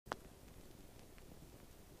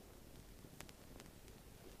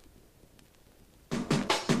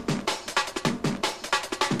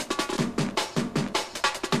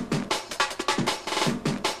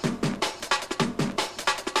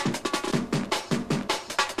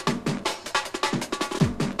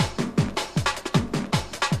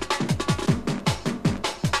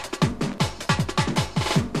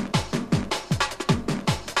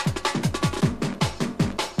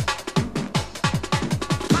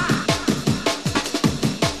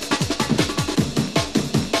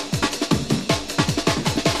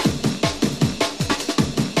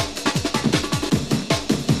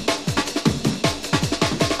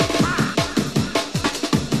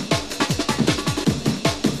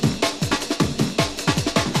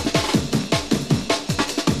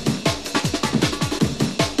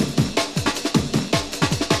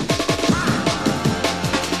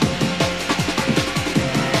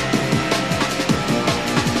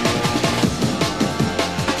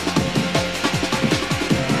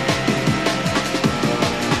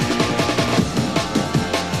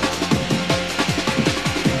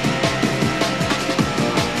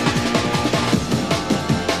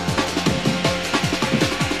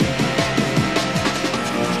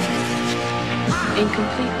In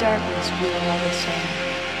complete darkness, we are all the same.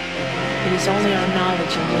 It is only our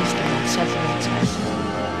knowledge and wisdom that separates us.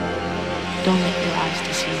 Don't let your eyes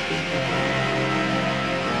deceive you.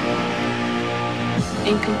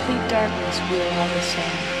 In complete darkness, we are all the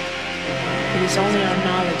same. It is only our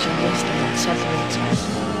knowledge and wisdom that separates us.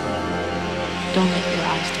 Don't let your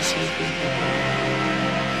eyes deceive you.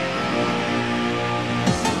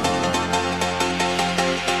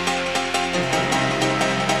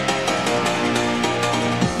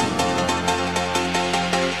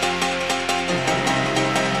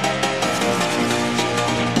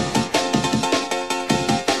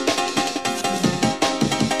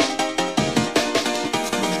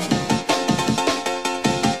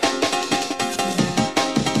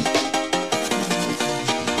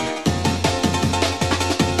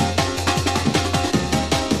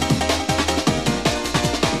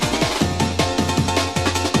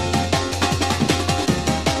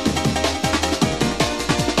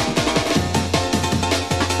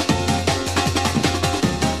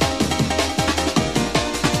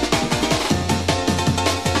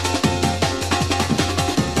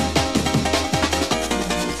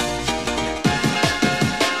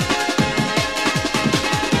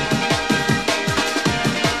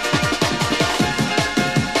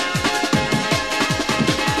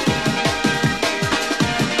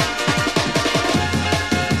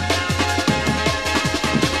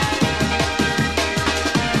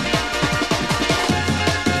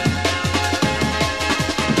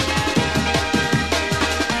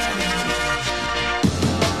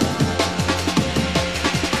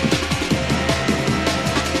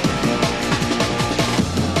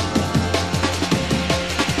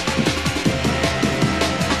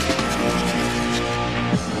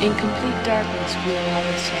 In complete darkness, we are all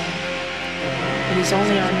the same. It is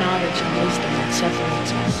only our knowledge and wisdom that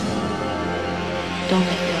separates us. Don't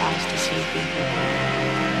let your eyes deceive you.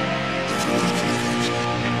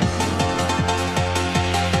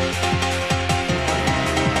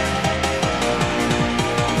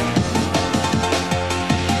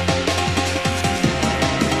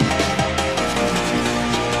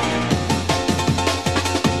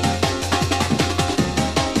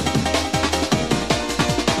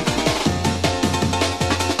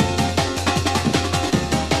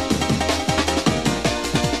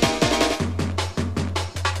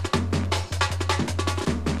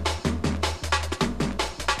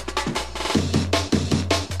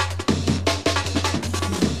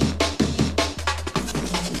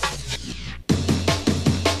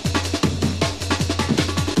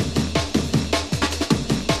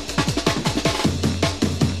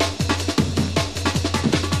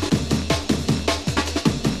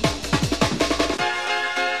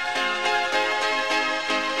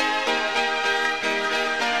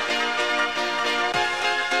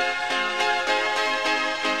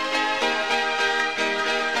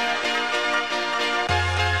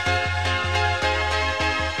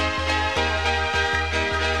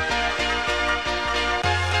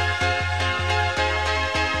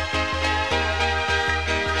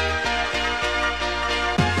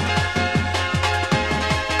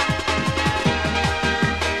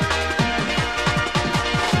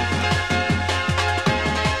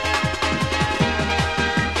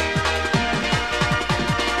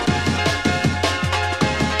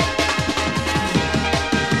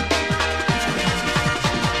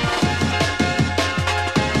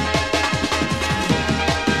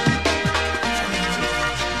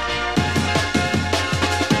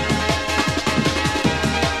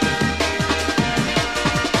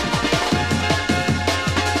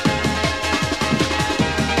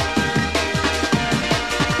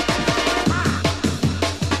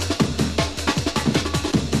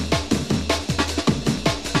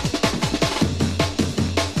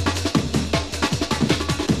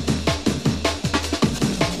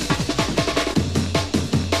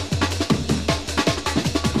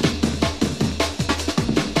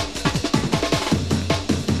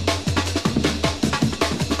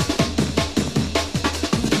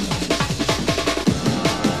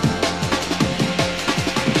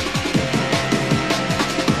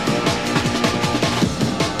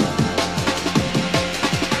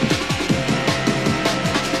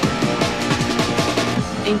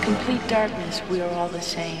 In complete darkness, we are all the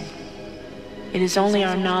same. It is only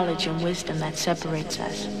our knowledge and wisdom that separates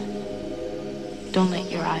us. Don't let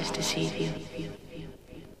your eyes deceive you.